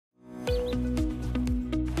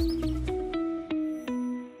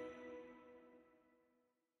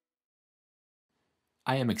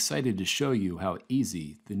I am excited to show you how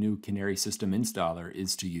easy the new Canary system installer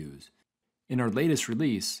is to use. In our latest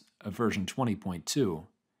release of version 20.2,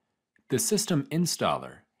 the system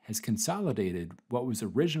installer has consolidated what was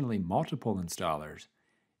originally multiple installers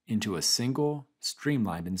into a single,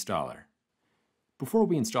 streamlined installer. Before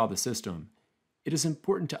we install the system, it is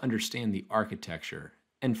important to understand the architecture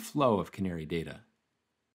and flow of Canary data.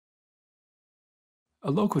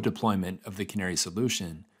 A local deployment of the Canary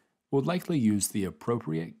solution will likely use the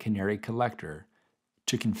appropriate Canary collector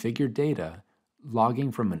to configure data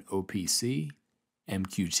logging from an OPC,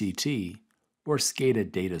 MQTT, or SCADA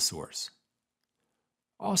data source.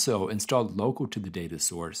 Also installed local to the data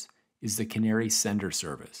source is the Canary sender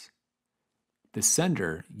service. The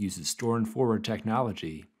sender uses store and forward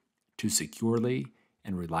technology to securely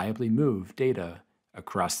and reliably move data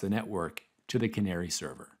across the network to the Canary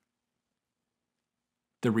server.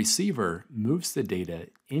 The receiver moves the data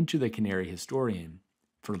into the Canary historian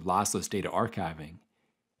for lossless data archiving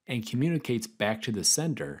and communicates back to the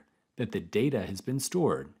sender that the data has been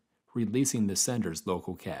stored, releasing the sender's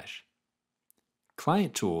local cache.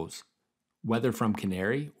 Client tools, whether from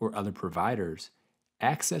Canary or other providers,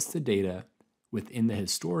 access the data within the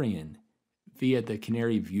historian via the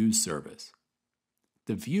Canary Views service.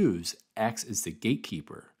 The Views acts as the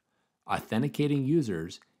gatekeeper, authenticating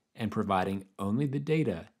users and providing only the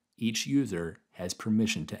data each user has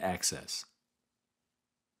permission to access.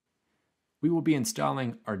 We will be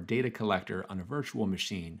installing our data collector on a virtual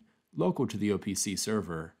machine local to the OPC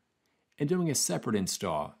server and doing a separate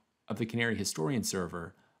install of the Canary Historian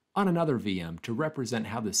server on another VM to represent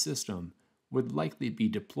how the system would likely be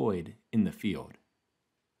deployed in the field.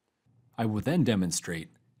 I will then demonstrate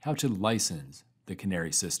how to license the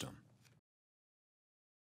Canary system.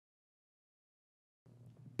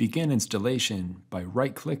 Begin installation by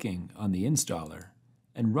right-clicking on the installer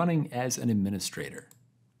and running as an administrator.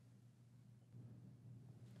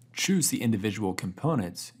 Choose the individual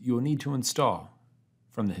components you will need to install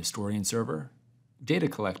from the Historian server, data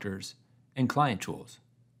collectors, and client tools.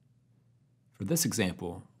 For this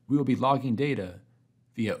example, we will be logging data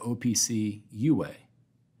via OPC UA,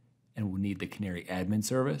 and we'll need the Canary admin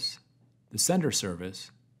service, the sender service,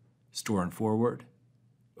 store and forward,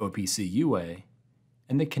 OPC UA,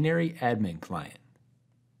 and the Canary admin client.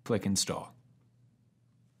 Click Install.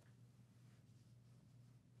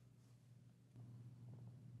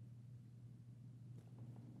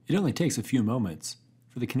 It only takes a few moments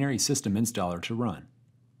for the Canary system installer to run,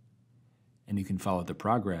 and you can follow the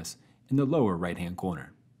progress in the lower right-hand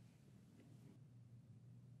corner.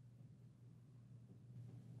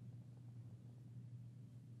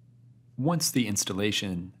 Once the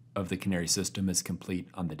installation of the Canary system is complete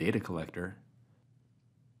on the data collector,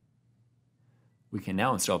 we can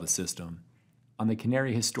now install the system on the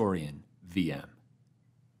Canary Historian VM.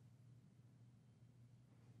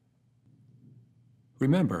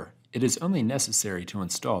 Remember, it is only necessary to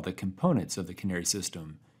install the components of the Canary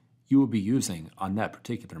system you will be using on that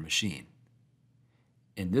particular machine.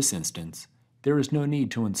 In this instance, there is no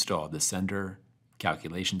need to install the sender,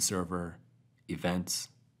 calculation server, events,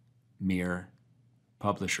 mirror,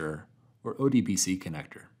 publisher, or ODBC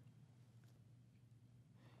connector.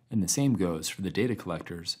 And the same goes for the data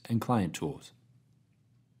collectors and client tools.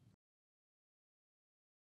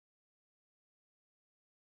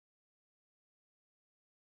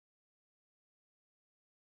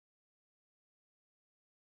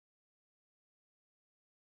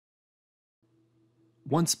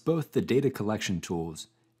 Once both the data collection tools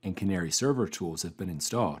and Canary server tools have been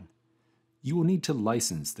installed, you will need to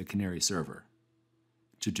license the Canary server.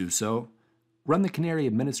 To do so, run the Canary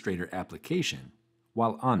Administrator application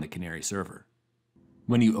while on the Canary server.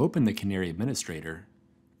 When you open the Canary Administrator,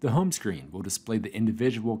 the home screen will display the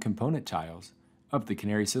individual component tiles of the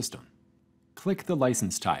Canary system. Click the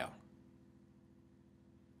License tile.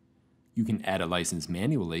 You can add a license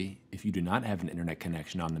manually if you do not have an internet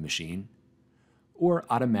connection on the machine, or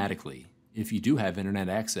automatically if you do have internet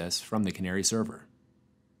access from the Canary server.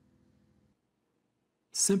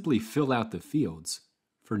 Simply fill out the fields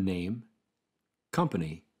for name,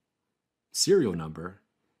 company, serial number,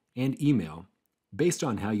 and email based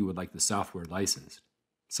on how you would like the software licensed.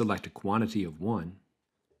 Select a quantity of 1.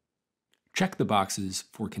 Check the boxes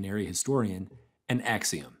for Canary Historian and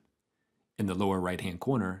Axiom. In the lower right-hand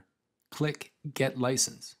corner, click Get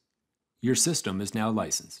License. Your system is now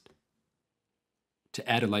licensed. To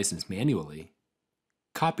add a license manually,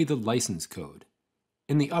 copy the license code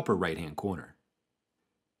in the upper right-hand corner.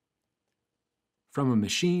 From a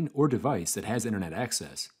machine or device that has internet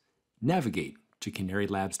access, navigate to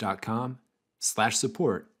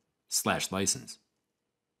canarylabs.com/support/license.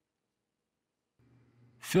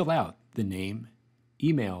 Fill out the name,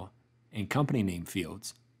 email, and company name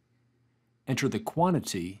fields. Enter the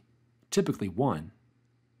quantity, typically 1.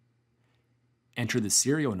 Enter the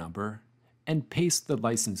serial number and paste the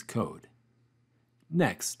license code.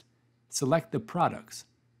 Next, select the products,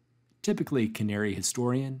 typically Canary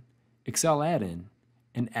Historian, Excel Add-in,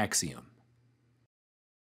 and Axiom.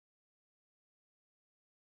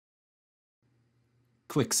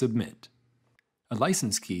 Click Submit. A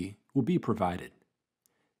license key will be provided.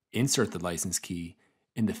 Insert the license key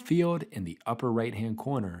in the field in the upper right-hand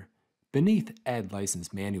corner beneath Add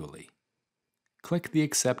License manually. Click the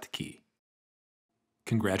Accept key.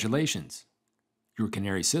 Congratulations! Your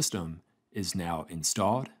Canary system is now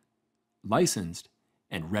installed, licensed,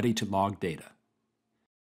 and ready to log data.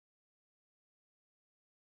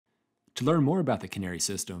 To learn more about the Canary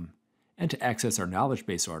system and to access our knowledge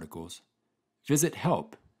base articles, visit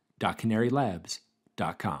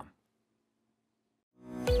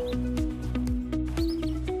help.canarylabs.com.